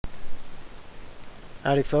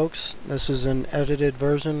Howdy folks, this is an edited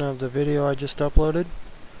version of the video I just uploaded.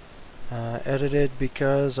 Edited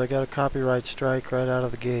because I got a copyright strike right out of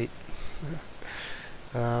the gate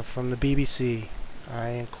from the BBC. I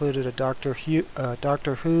included a Doctor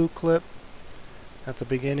Who clip at the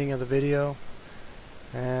beginning of the video,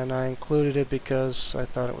 and I included it because I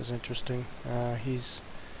thought it was interesting. He's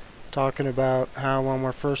talking about how when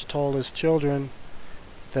we're first told as children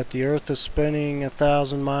that the Earth is spinning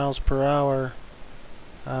 1,000 miles per hour,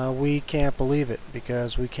 we can't believe it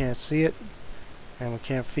because we can't see it and we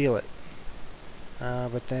can't feel it.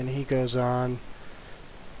 But then he goes on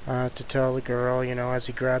to tell the girl, you know, as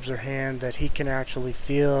he grabs her hand, that he can actually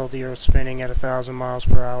feel the Earth spinning at 1,000 miles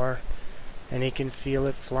per hour, and he can feel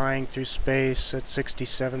it flying through space at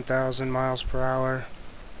 67,000 miles per hour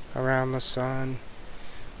around the sun,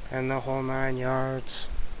 and the whole 9 yards.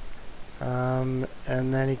 And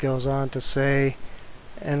then he goes on to say,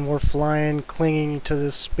 and we're flying, clinging to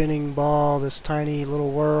this spinning ball, this tiny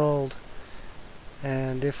little world,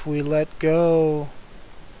 and if we let go,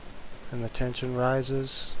 and the tension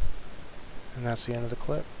rises, and that's the end of the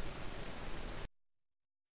clip.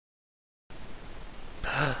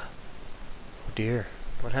 Oh dear,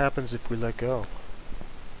 what happens if we let go?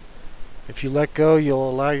 If you let go,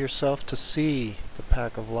 you'll allow yourself to see the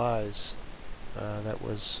pack of lies that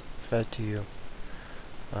was fed to you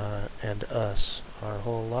and us our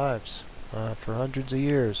whole lives for hundreds of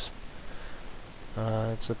years.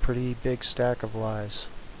 It's a pretty big stack of lies.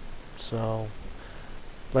 So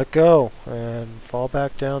let go and fall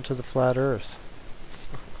back down to the flat earth.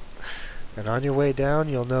 And on your way down,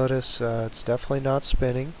 you'll notice it's definitely not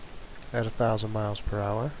spinning at 1,000 miles per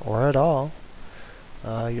hour or at all.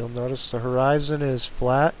 You'll notice the horizon is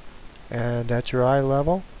flat and at your eye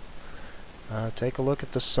level. Take a look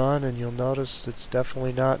at the sun and you'll notice it's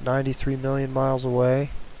definitely not 93 million miles away.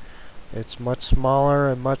 It's much smaller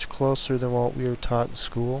and much closer than what we were taught in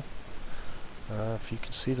school. If you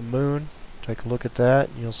can see the moon, take a look at that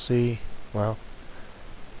and you'll see, well,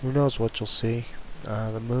 who knows what you'll see.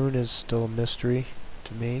 The moon is still a mystery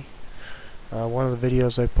to me. One of the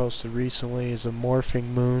videos I posted recently is a morphing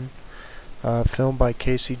moon, filmed by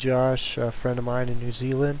Casey Josh, a friend of mine in New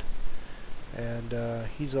Zealand. And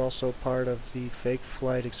he's also part of the fake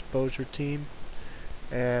flight exposure team,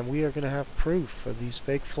 and we are going to have proof of these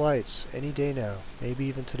fake flights any day now, maybe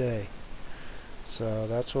even today. So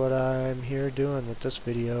that's what I'm here doing with this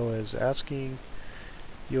video, is asking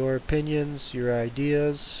your opinions, your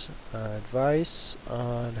ideas, advice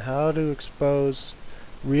on how to expose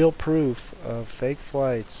real proof of fake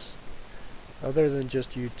flights other than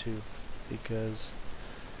just YouTube, because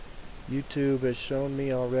YouTube has shown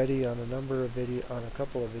me already on a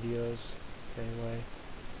couple of videos anyway,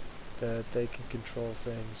 that they can control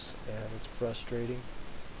things, and it's frustrating,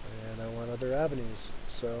 and I want other avenues.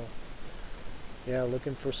 So yeah,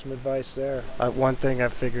 looking for some advice there. One thing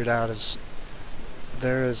I've figured out is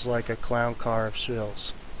there is like a clown car of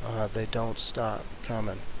shills. They don't stop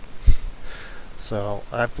coming. So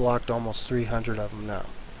I've blocked almost 300 of them now.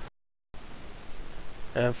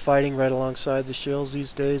 And fighting right alongside the shills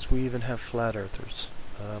these days, we even have flat earthers,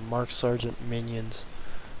 Mark Sargent minions,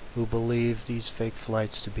 who believe these fake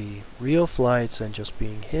flights to be real flights and just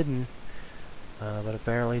being hidden, but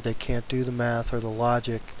apparently they can't do the math or the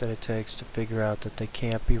logic that it takes to figure out that they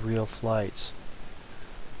can't be real flights.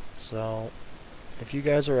 So if you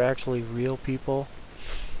guys are actually real people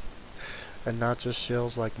and not just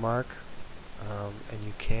shills like Mark, and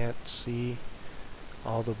you can't see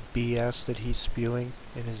all the BS that he's spewing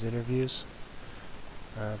in his interviews,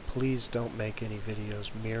 please don't make any videos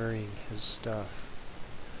mirroring his stuff.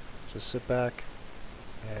 Just sit back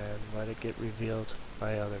and let it get revealed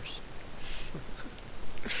by others.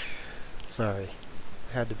 Sorry,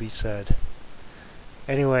 had to be said.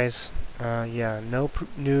 Anyways, yeah, no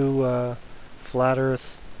new flat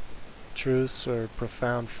earth truths or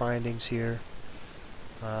profound findings here,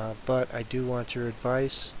 but I do want your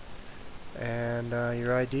advice and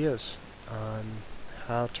your ideas on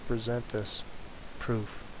how to present this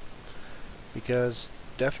proof, because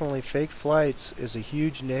definitely fake flights is a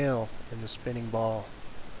huge nail in the spinning ball.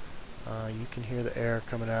 You can hear the air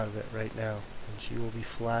coming out of it right now, and she will be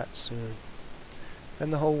flat soon,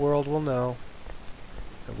 and the whole world will know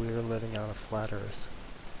that we are living on a flat earth.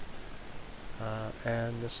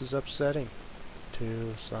 And this is upsetting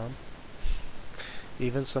to some,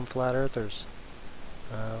 even some flat earthers,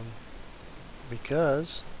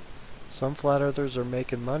 because some flat earthers are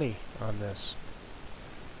making money on this,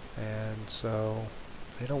 and so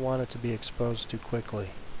they don't want it to be exposed too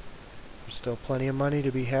quickly. There's still plenty of money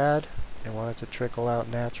to be had. They want it to trickle out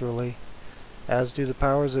naturally, as do the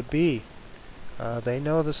powers that be. They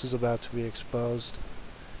know this is about to be exposed,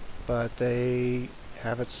 but they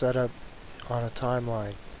have it set up on a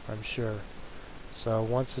timeline, I'm sure. So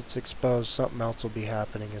once it's exposed, something else will be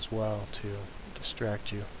happening as well to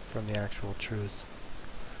distract you from the actual truth.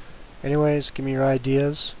 Anyways, give me your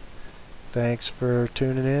ideas. Thanks for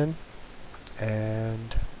tuning in,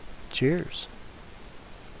 and cheers.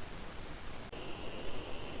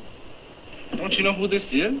 Don't you know who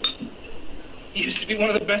this is? He used to be one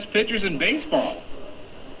of the best pitchers in baseball.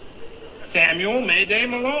 Samuel Mayday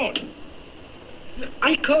Malone.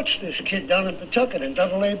 I coached this kid down in Pawtucket in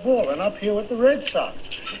Double-A ball and up here with the Red Sox.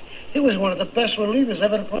 He was one of the best relievers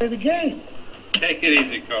ever to play the game. Take it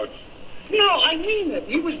easy, Coach. No, I mean it.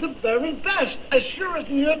 He was the very best, as sure as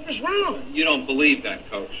the earth is round. You don't believe that,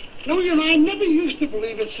 Coach. No, I never used to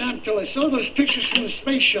believe it, Sam, till I saw those pictures from the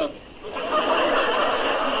space shuttle.